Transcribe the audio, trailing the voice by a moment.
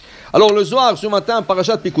Alors le Zohar, ce matin,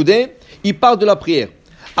 Parashat Pikoudé, il parle de la prière.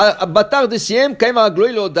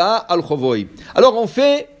 Alors on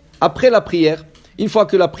fait, après la prière, une fois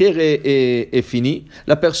que la prière est finie,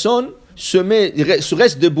 la personne se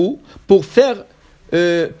reste debout pour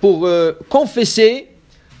confesser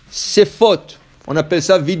ses fautes. On appelle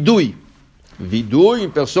ça vidouille. Vidouille,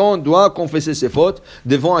 une personne doit confesser ses fautes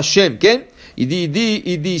devant Hachem. Okay? Il dit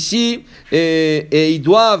ici, et il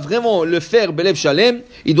doit vraiment le faire belev shalem.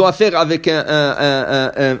 Il doit faire avec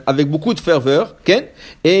beaucoup de ferveur. Okay?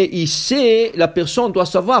 Et la personne doit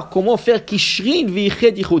savoir comment faire kishrin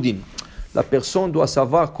v'yiched yichudim. La personne doit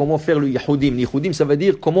savoir comment faire le yichudim. Yichudim, ça veut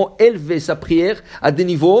dire comment élever sa prière à des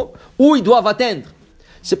niveaux où ils doivent atteindre.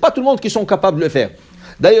 C'est pas tout le monde qui sont capables de le faire.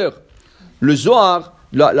 D'ailleurs, le Zohar,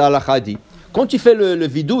 la dit, quand tu fais le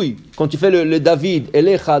vidouille, quand tu fais le David,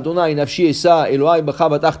 Elecha, Adonai, Nafshi, Esa, Elohai, Bacha,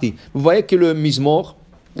 Batachti, vous voyez que le Mizmor,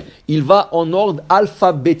 il va en ordre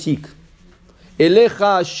alphabétique.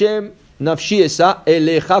 Elecha, Hashem, Nafshi, Esa,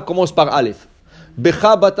 Elecha commence par Aleph.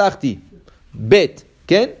 Becha, Batachti, Bet,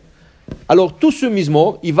 Ken. Alors tout ce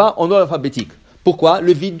Mizmor, il va en ordre alphabétique. Pourquoi?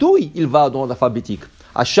 Le vidouille, il va en ordre alphabétique.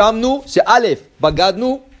 Hashamnu, c'est Aleph.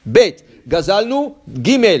 Bagadnu, Bet. Gazalnu,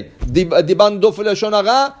 Gimel, Dibando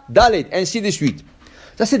Felashonara, Dalet, ainsi de suite.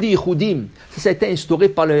 Ça, c'est des Yichudim. Ça a été instauré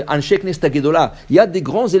par le Anshek Nestagedola. Il y a des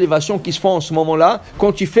grandes élévations qui se font en ce moment-là,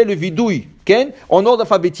 quand tu fais le vidouille, Ken, en ordre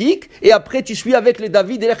alphabétique, et après tu suis avec le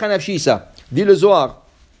David et Elecha Nafshi Esa. Dit le Zohar.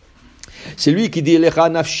 C'est lui qui dit Elecha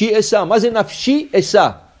Nafshi Esa. Mazé Nafshi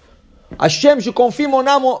Esa. Hachem, je confie mon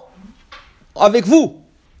âme avec vous.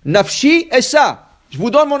 Nafshi Esa. Je vous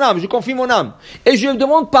donne mon âme, je confie mon âme. Et je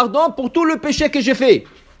demande pardon pour tout le péché que j'ai fait.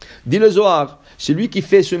 Dit le Zohar, celui qui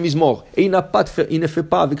fait ce mizmor, et il ne fait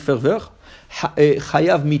pas avec ferveur,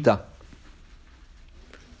 chayav mita.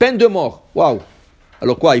 Peine de mort. Waouh.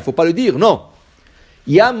 Alors quoi, il ne faut pas le dire? Non.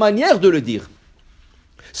 Il y a une manière de le dire.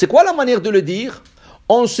 C'est quoi la manière de le dire?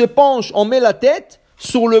 On se penche, on met la tête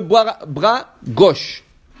sur le bras gauche.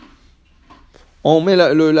 On met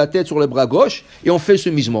la tête sur le bras gauche et on fait ce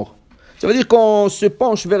mizmor. Ça veut dire qu'on se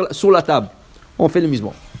penche sur la table. On fait le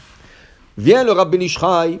mizmor. Vient le Rabbi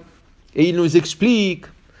Ishraï et il nous explique,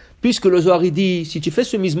 puisque le Zohar dit, si tu fais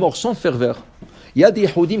ce mizmor sans ferveur, il y a des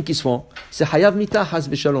Yehudim qui se font, c'est Hayav Mita Has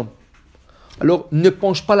Veshalom. Alors, ne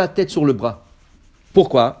penche pas la tête sur le bras.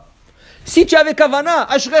 Pourquoi? Si tu avais Kavana,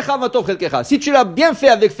 Ashrecha Matov Chelkecha. Si tu l'as bien fait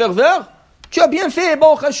avec ferveur, tu as bien fait,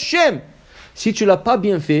 Baruch Hashem. Si tu l'as pas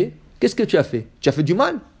bien fait, qu'est-ce que tu as fait? Tu as fait du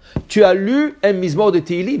mal. Tu as lu un mizmor de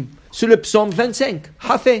Tehillim. C'est le psaume 25.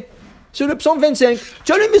 Hafé. C'est le psaume 25.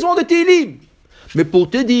 Tu as lu le mizmor de Tehillim. Mais pour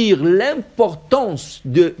te dire l'importance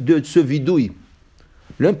de ce vidouille,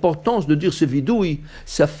 l'importance de dire ce vidouille,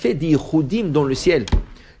 ça fait des Yehudim dans le ciel.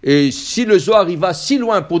 Et si le Zohar il va si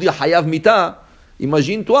loin pour dire Hayav Mita,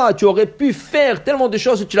 imagine-toi, tu aurais pu faire tellement de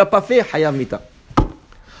choses que tu ne l'as pas fait, Hayav Mita.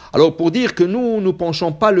 Alors pour dire que nous ne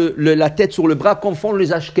penchons pas la tête sur le bras comme font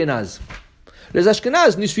les Ashkénazes. Les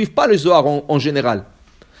Ashkénazes ne suivent pas le Zohar en général.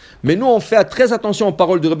 Mais nous, on fait très attention aux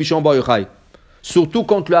paroles de Rabbi Shimon Bar Yochai. Surtout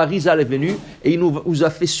quand le Harizal est venu et il nous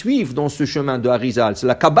a fait suivre dans ce chemin de Harizal. C'est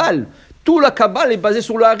la Kabbale. Tout la Kabbale est basée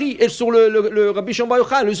sur le Hari et sur le Rabbi Shimon Bar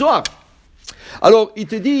Yochai, le Zohar. Alors, ils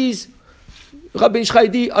te disent, Rabbi Ishraï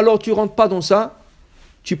dit, alors tu rentres pas dans ça,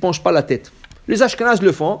 tu penches pas la tête. Les Ashkenazes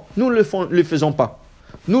le font, nous ne le faisons pas.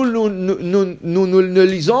 Nous le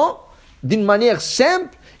lisons d'une manière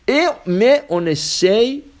simple, mais on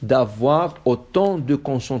essaye d'avoir autant de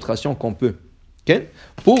concentration qu'on peut. Okay?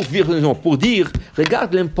 Pour dire,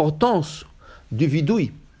 regarde l'importance du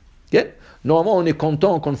vidouille. Okay? Normalement, on est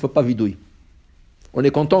content qu'on ne fait pas vidouille. On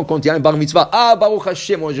est content quand il y a un bar mitzvah. Ah, Baruch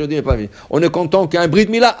Hashem, aujourd'hui, il n'y a pas de vidouille. On est content qu'il y a un brit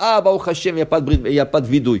mila. Ah, Baruch Hashem, il n'y a pas de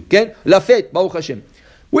vidouille. Okay? La fête, Baruch Hashem.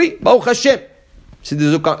 Oui, Baruch Hashem. C'est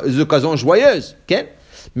des occasions joyeuses. Okay?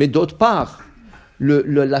 Mais d'autre part,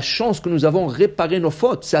 la chance que nous avons de réparer nos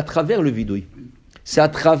fautes, c'est à travers le vidouille. C'est à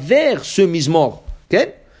travers ce mizmor.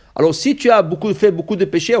 Okay? Alors, si tu as fait beaucoup de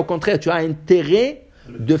péchés, au contraire, tu as intérêt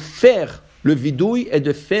de faire le vidouille et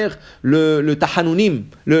de faire le tahanunim,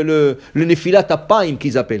 le nefilat apaim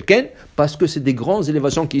qu'ils appellent. Okay? Parce que c'est des grandes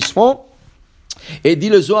élévations qui se font. Et dit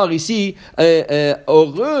le Zohar ici,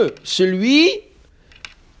 heureux celui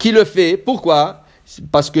qui le fait. Pourquoi?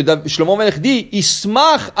 Parce que Shlomo Melech dit,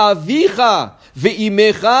 Ismach avicha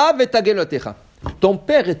ve'imecha ve'tagelotecha. Ton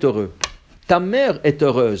père est heureux, ta mère est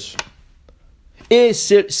heureuse. Et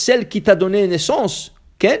celle qui t'a donné naissance,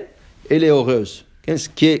 elle est heureuse.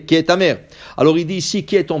 Qui est ta mère? Alors il dit ici,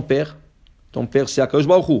 qui est ton père? Ton père c'est Akadosh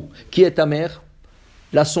Baruch Hu. Qui est ta mère?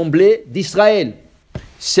 L'Assemblée d'Israël.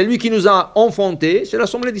 Celui qui nous a enfantés, c'est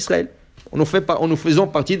l'Assemblée d'Israël. nous faisons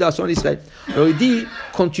partie de la nation d'Israël. Alors il dit,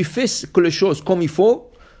 quand tu fais les choses comme il faut,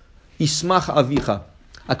 Ismach avicha.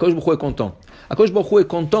 Akadosh Baruch Hu est content. Akadosh Baruch Hu est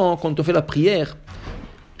content quand on fait la prière,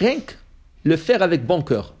 rien que le faire avec bon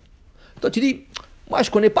cœur. Toi tu dis, moi je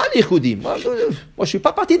ne connais pas les Yehudim. Moi je ne suis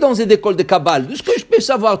pas parti dans une école de Kabbale. D'où est-ce que je peux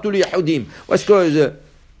savoir tous les Yehudim?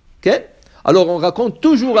 Okay? Alors on raconte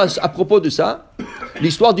toujours à propos de ça,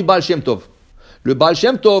 l'histoire du Baal Shem Tov. Le Baal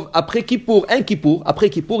Shem Tov, après Kippour,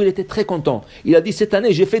 il était très content. Il a dit, cette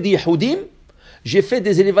année, j'ai fait des Yehudim, j'ai fait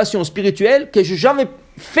des élévations spirituelles que je n'ai jamais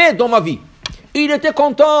fait dans ma vie. Il était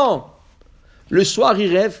content. Le soir,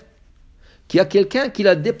 il rêve qu'il y a quelqu'un qui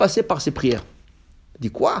l'a dépassé par ses prières. Il dit,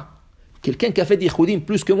 quoi? Quelqu'un qui a fait des Yehudim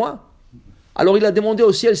plus que moi? Alors il a demandé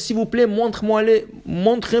au ciel, s'il vous plaît,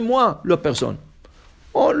 montrez-moi la personne.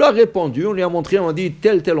 On lui a répondu, on lui a montré, on a dit,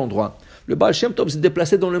 tel endroit. Le Baal Shem Tov se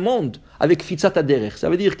déplaçait dans le monde avec Fitzat Aderer. Ça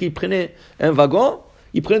veut dire qu'il prenait un wagon,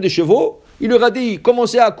 il prenait des chevaux, il leur a dit, il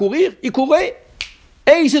commençait à courir, il courait,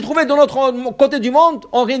 et il s'est trouvé de l'autre côté du monde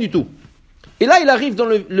en rien du tout. Et là, il arrive dans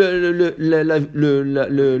le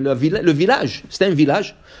village, c'était un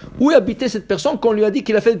village, où habitait cette personne qu'on lui a dit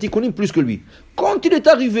qu'il a fait des tikkunim plus que lui. Quand il est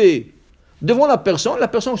arrivé devant la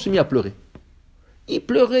personne s'est mise à pleurer. Il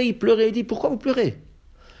pleurait, il dit, pourquoi vous pleurez?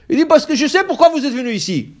 Il dit, parce que je sais pourquoi vous êtes venu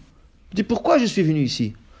ici. Il dit, pourquoi je suis venu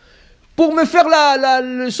ici? Pour me faire la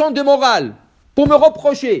leçon de morale, pour me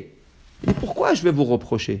reprocher. Il dit, pourquoi je vais vous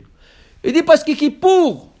reprocher? Il dit, parce que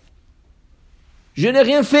Kippour, je n'ai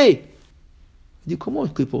rien fait. Il dit, comment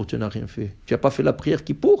Kippour, tu n'as rien fait? Tu n'as pas fait la prière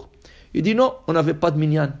Kippour? Il dit, non, on n'avait pas de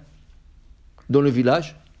minyan dans le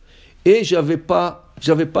village, et j'avais pas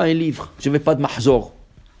un livre, j'avais pas de mahzor.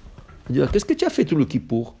 Il dit, qu'est-ce que tu as fait tout le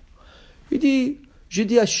Kippour? Il dit, j'ai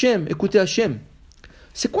dit à Hachem, écoutez Hachem,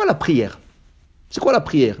 c'est quoi la prière? C'est quoi la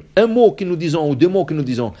prière? Un mot que nous disons, ou deux mots que nous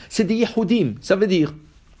disons, c'est des Yehudim. Ça veut dire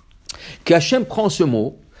qu'Hachem prend ce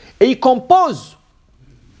mot et il compose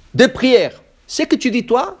des prières. Ce que tu dis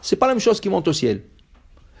toi, c'est pas la même chose qui monte au ciel.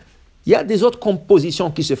 Il y a des autres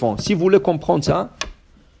compositions qui se font. Si vous voulez comprendre ça,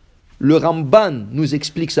 le Ramban nous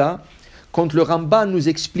explique ça. Quand le Ramban nous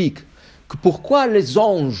explique que pourquoi les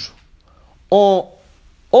anges ont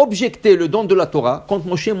objecté le don de la Torah, quand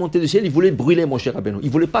Moshe est monté du ciel, il voulait brûler Moshe Rabbeinu. Il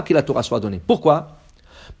ne voulait pas que la Torah soit donnée. Pourquoi?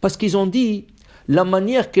 Parce qu'ils ont dit, la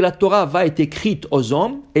manière que la Torah va être écrite aux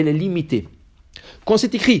hommes, elle est limitée. Quand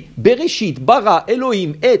c'est écrit, Bereshit, Bara,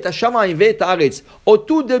 Elohim, Et, Hashamayim, Ve, Haaretz, au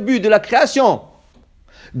tout début de la création,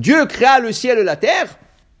 Dieu créa le ciel et la terre,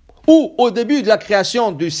 ou au début de la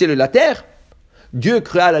création du ciel et la terre, Dieu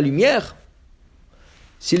créa la lumière,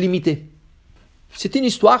 c'est limité. C'est une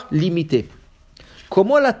histoire limitée.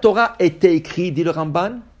 Comment la Torah était écrite, dit le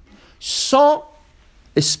Ramban? Sans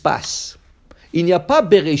espace. Il n'y a pas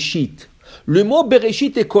Bereshit. Le mot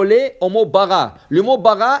Bereshit est collé au mot Bara. Le mot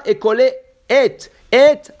Bara est collé Et,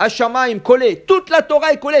 Hashamayim, collé. Toute la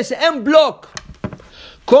Torah est collée, c'est un bloc.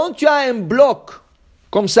 Quand tu as un bloc,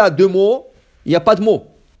 comme ça, deux mots, il n'y a pas de mots.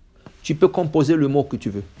 Tu peux composer le mot que tu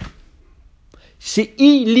veux. C'est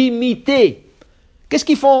illimité. Qu'est-ce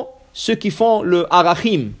qu'ils font? Ceux qui font le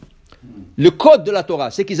Arachim, le code de la Torah,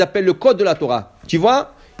 c'est ce qu'ils appellent le code de la Torah. Tu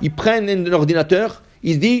vois, ils prennent un ordinateur,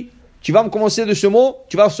 ils se disent, tu vas me commencer de ce mot,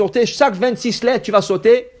 tu vas sortir chaque 26 lettres, tu vas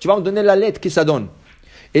sauter, tu vas me donner la lettre que ça donne.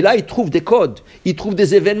 Et là, ils trouvent des codes, ils trouvent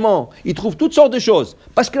des événements, ils trouvent toutes sortes de choses.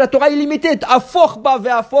 Parce que la Torah est limitée. À forba,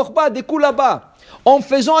 vers forba, des coups là-bas. En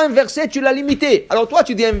faisant un verset, tu l'as limité. Alors toi,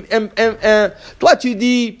 tu dis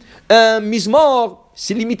un mismor,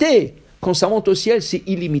 c'est limité. Quand ça monte au ciel, c'est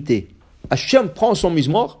illimité. Hachem prend son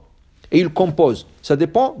mismor et il compose. Ça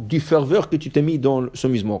dépend du ferveur que tu t'es mis dans ce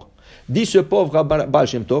mismor. Dit ce pauvre Baal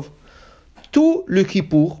Shem Tov, tout le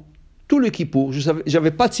Kippour,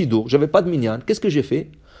 j'avais pas de sidour, j'avais pas de minyan. Qu'est-ce que j'ai fait?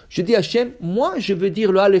 Je dis à Hachem, moi je veux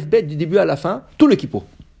dire le Aleph Bet du début à la fin, tout le Kippour.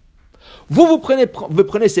 Vous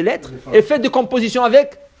prenez ces lettres et faites des compositions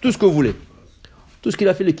avec tout ce que vous voulez. Tout ce qu'il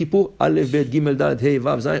a fait le Kippour, Aleph Bet, Gimel Dad, Hey,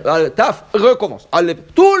 Vav, Zayin, Taf, recommence.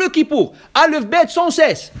 Tout le Kippour, Aleph Bet sans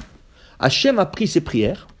cesse. Hachem a pris ses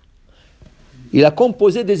prières, il a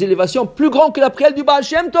composé des élévations plus grandes que la prière du Baal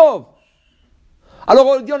Shem Tov. Alors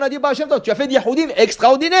on a dit Baal Shem Tov, tu as fait des Yehudim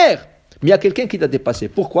extraordinaires. Mais il y a quelqu'un qui t'a dépassé.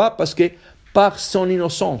 Pourquoi? Parce que par son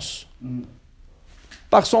innocence,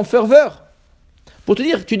 par son ferveur. Pour te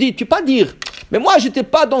dire, tu peux pas dire, mais moi je n'étais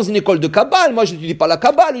pas dans une école de Kabbale, moi je n'étudie pas la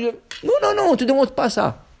Kabbale. Non, on ne te demande pas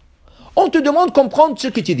ça. On te demande de comprendre ce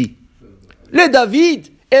que tu dis. Le David,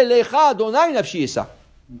 Elecha Adonai Nafshi et ça.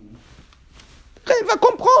 Va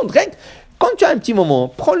comprendre. Quand tu as un petit moment,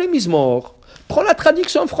 prends le Mizmor, prends la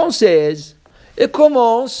traduction française et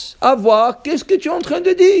commence à voir qu'est-ce que tu es en train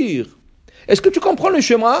de dire. Est-ce que tu comprends le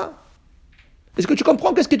schéma? Est-ce que tu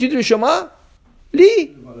comprends qu'est-ce que tu dis le Shema?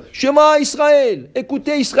 Lis. Shema Israël.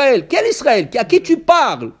 Écoutez Israël. Quel Israël? À qui tu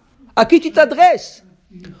parles? À qui tu t'adresses?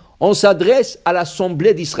 On s'adresse à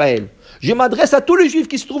l'assemblée d'Israël. Je m'adresse à tous les juifs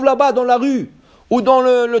qui se trouvent là-bas dans la rue ou dans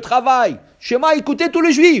le travail. Shema, écoutez tous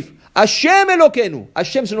les juifs. Hashem Elokeinu.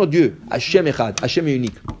 Hashem c'est notre Dieu. Hashem Echad. Hashem est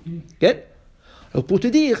unique. Okay? Alors pour te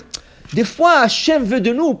dire, des fois Hashem veut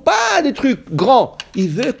de nous pas des trucs grands. Il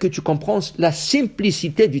veut que tu comprennes la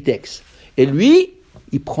simplicité du texte. Et lui,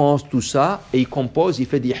 il prend tout ça et il compose, il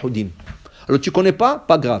fait des Yehudim. Alors tu connais pas?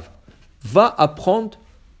 Pas grave. Va apprendre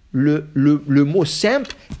le mot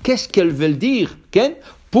simple. Qu'est-ce qu'elles veulent dire? Okay?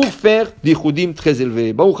 Pour faire des Yehudim très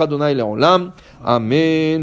élevés. Baruch Adonai Le'olam. Amen.